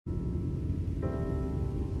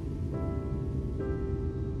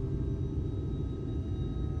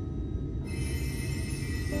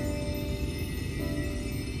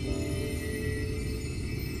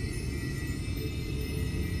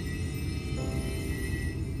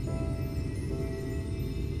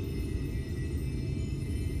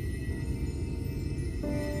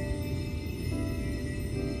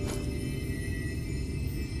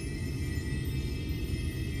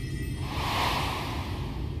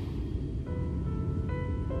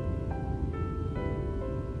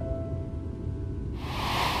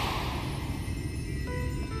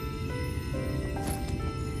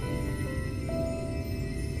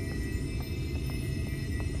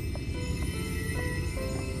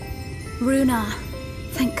Runar.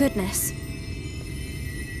 Thank goodness.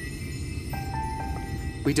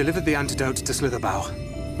 We delivered the antidote to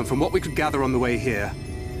Slitherbow, and from what we could gather on the way here,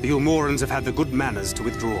 the Ulmorans have had the good manners to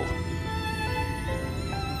withdraw.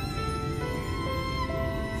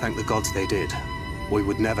 Thank the gods they did. We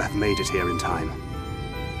would never have made it here in time.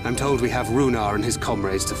 I'm told we have Runar and his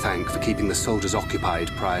comrades to thank for keeping the soldiers occupied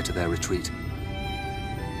prior to their retreat.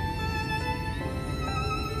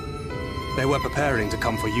 They were preparing to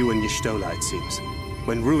come for you and Y'shtola, it seems,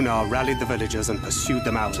 when Runar rallied the villagers and pursued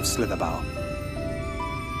them out of Slitherbow.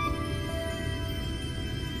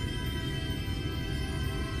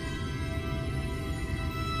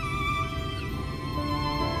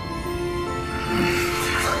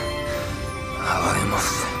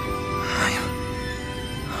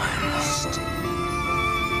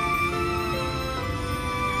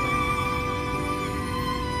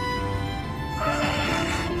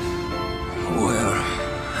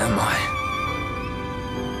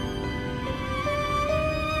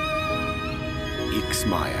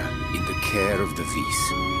 In the care of the Vis.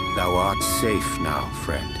 Thou art safe now,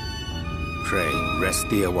 friend. Pray, rest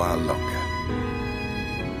thee a while longer.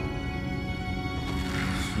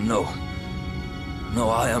 No. No,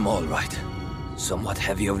 I am all right. Somewhat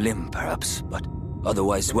heavy of limb, perhaps, but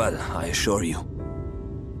otherwise well, I assure you.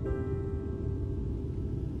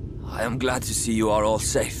 I am glad to see you are all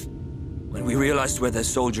safe. When we realized where the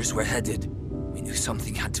soldiers were headed, we knew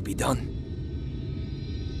something had to be done.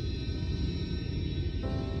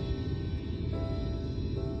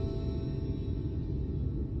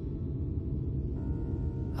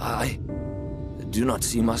 I do not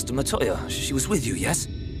see Master Matoya. She was with you, yes?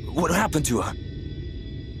 What happened to her?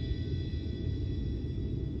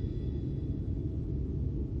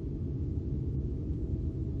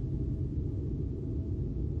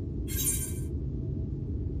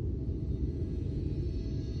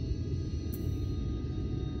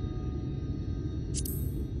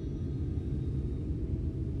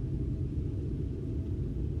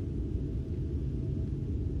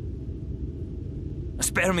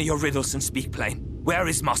 Spare me your riddles and speak plain. Where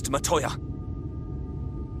is Master Matoya?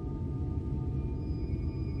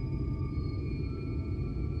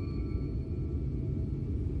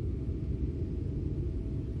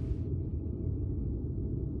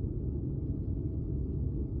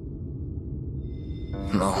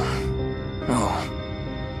 No.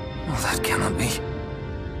 No, that cannot be.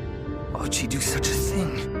 Why would she do such a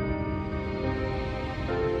thing?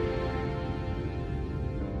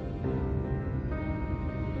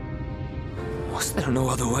 Was there no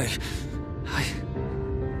other way? I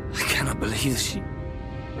cannot believe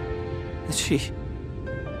that she...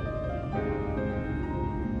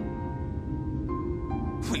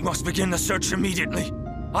 We must begin the search immediately.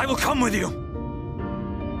 I will come with you.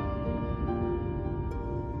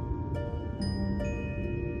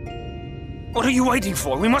 What are you waiting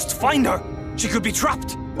for? We must find her. She could be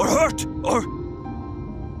trapped, or hurt, or...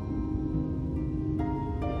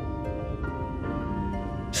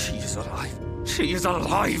 She is alive. She is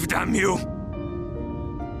alive, damn you!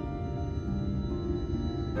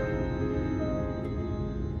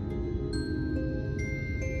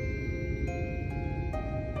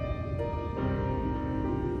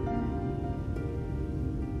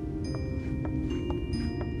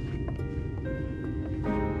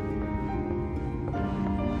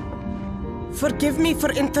 Forgive me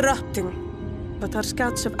for interrupting, but our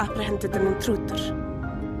scouts have apprehended an intruder.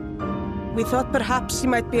 We thought perhaps he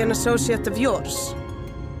might be an associate of yours.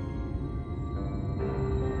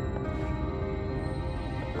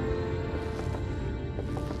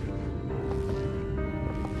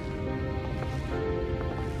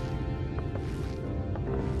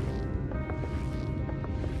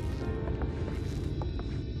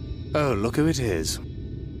 Oh, look who it is.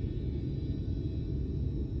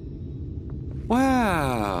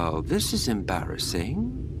 Well, this is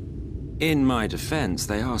embarrassing. In my defense,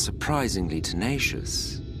 they are surprisingly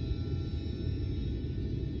tenacious.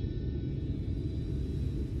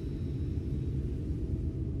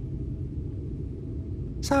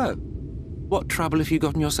 So, what trouble have you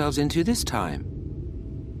gotten yourselves into this time?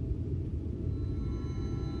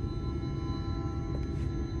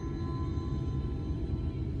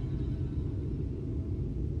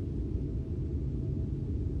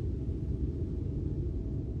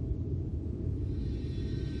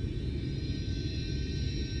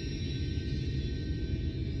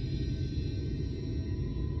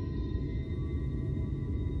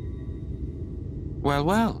 Well,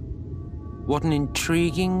 well. What an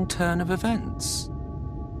intriguing turn of events.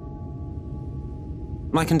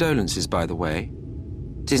 My condolences, by the way.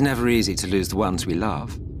 'Tis never easy to lose the ones we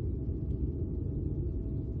love.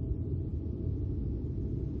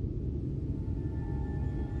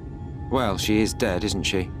 Well, she is dead, isn't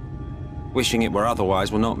she? Wishing it were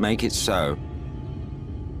otherwise will not make it so.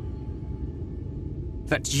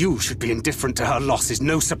 That you should be indifferent to her loss is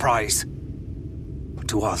no surprise. But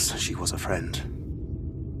to us, she was a friend.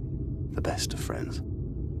 The best of friends.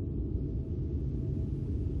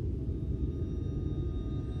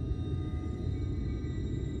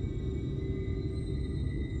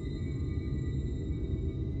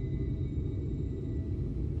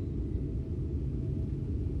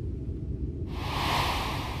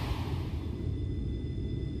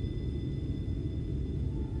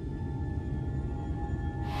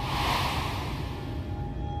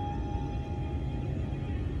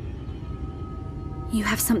 You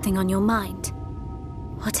have something on your mind.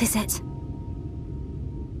 What is it?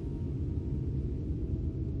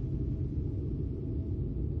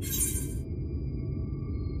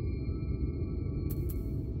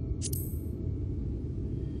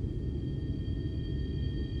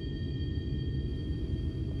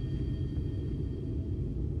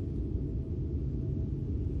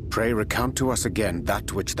 Pray recount to us again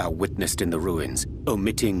that which thou witnessed in the ruins,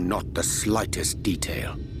 omitting not the slightest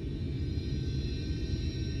detail.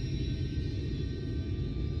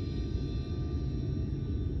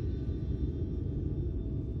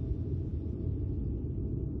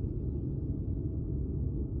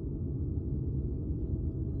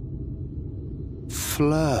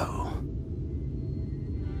 Flow.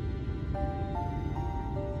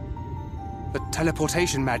 The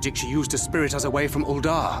teleportation magic she used to spirit us away from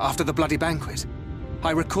Uldar after the bloody banquet.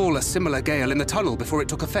 I recall a similar gale in the tunnel before it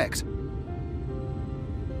took effect.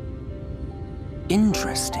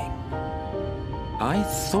 Interesting. I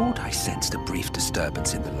thought I sensed a brief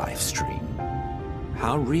disturbance in the life stream.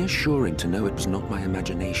 How reassuring to know it was not my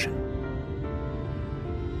imagination.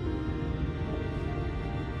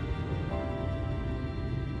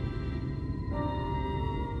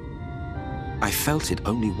 I felt it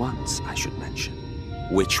only once, I should mention,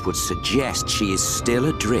 which would suggest she is still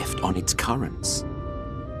adrift on its currents.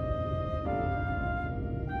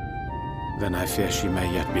 Then I fear she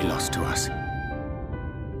may yet be lost to us.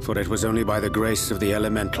 For it was only by the grace of the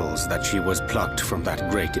elementals that she was plucked from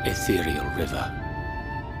that great ethereal river.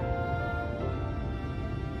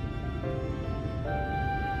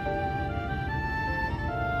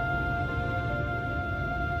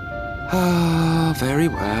 Ah, very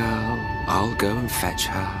well. I'll go and fetch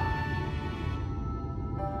her.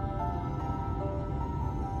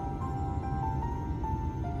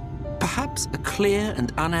 Perhaps a clear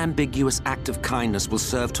and unambiguous act of kindness will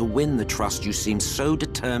serve to win the trust you seem so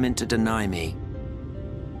determined to deny me.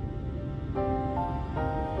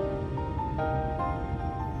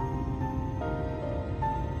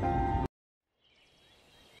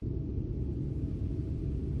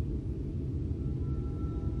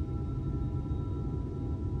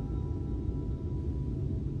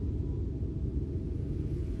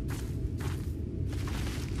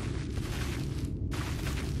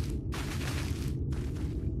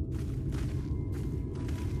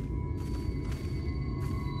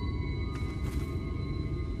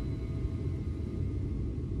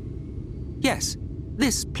 Yes,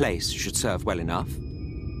 this place should serve well enough.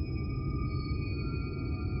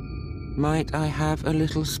 Might I have a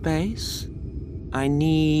little space? I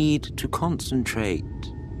need to concentrate.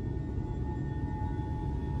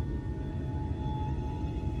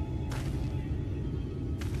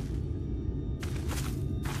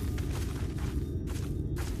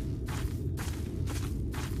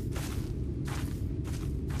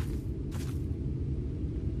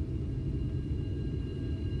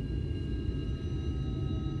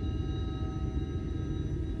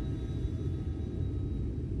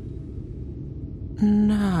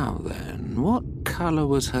 Now then, what color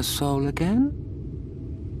was her soul again?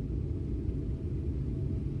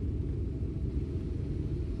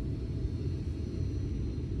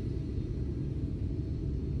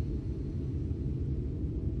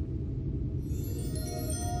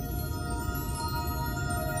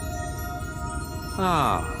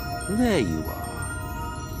 Ah, there you are.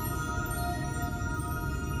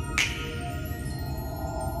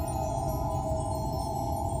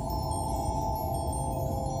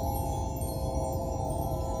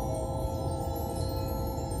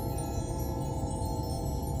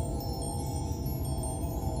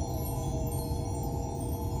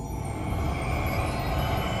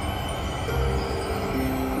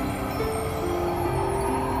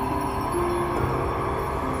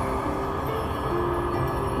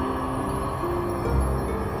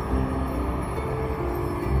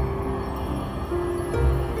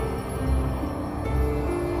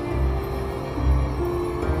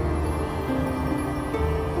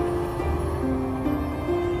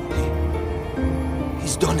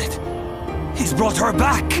 done it. He's brought her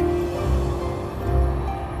back!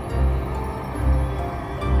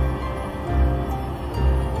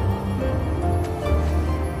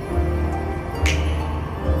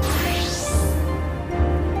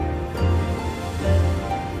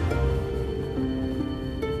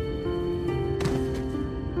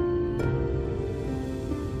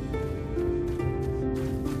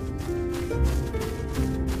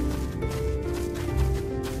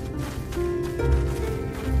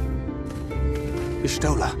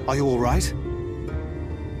 Ishtola, are you all right?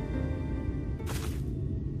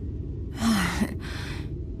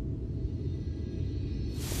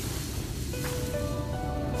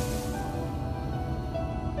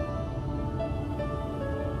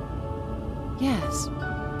 Yes,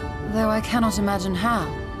 though I cannot imagine how.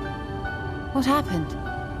 What happened?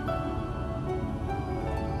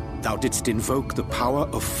 Thou didst invoke the power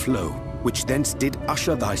of flow, which thence did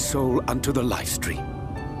usher thy soul unto the life stream.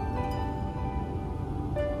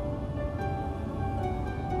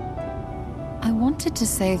 I wanted to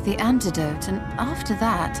save the antidote, and after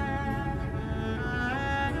that...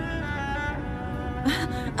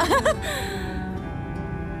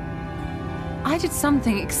 I did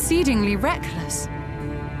something exceedingly reckless,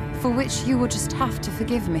 for which you will just have to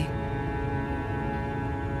forgive me.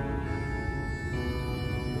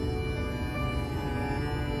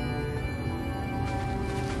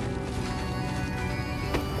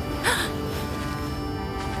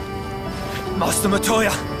 Master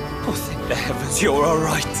Matoya! Oh, thank the heavens you're all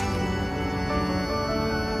right.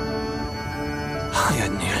 I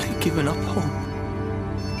had nearly given up hope.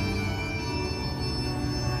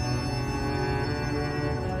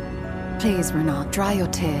 Please, Renard, dry your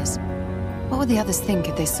tears. What would the others think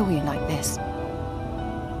if they saw you like this?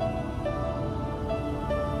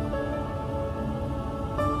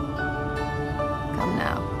 Come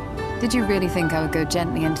now. Did you really think I would go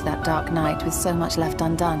gently into that dark night with so much left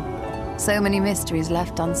undone? So many mysteries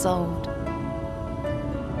left unsolved?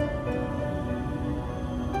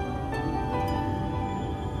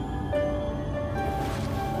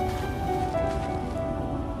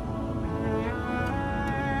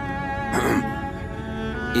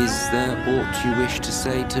 Is there aught you wish to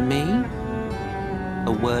say to me?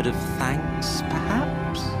 A word of thanks,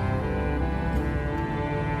 perhaps?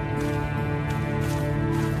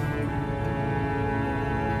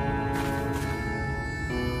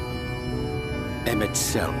 Emmet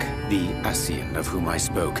Selk, the Ascian of whom I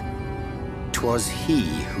spoke. 'Twas he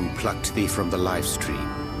who plucked thee from the life stream.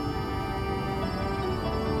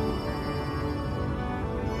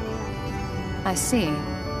 I see.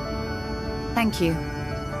 Thank you.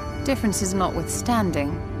 Differences notwithstanding,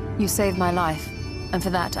 you saved my life, and for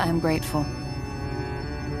that I am grateful.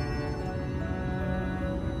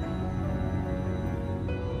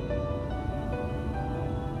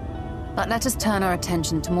 But let us turn our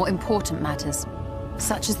attention to more important matters,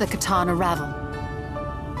 such as the Katana Ravel.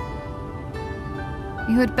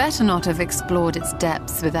 You had better not have explored its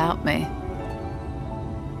depths without me.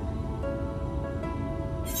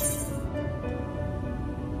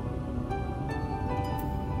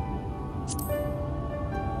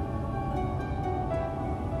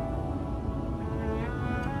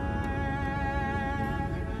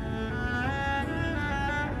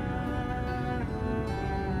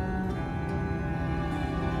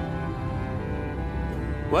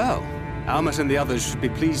 Well, Almet and the others should be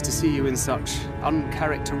pleased to see you in such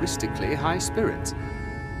uncharacteristically high spirits.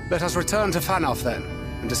 Let us return to Fanoff then,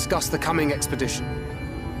 and discuss the coming expedition.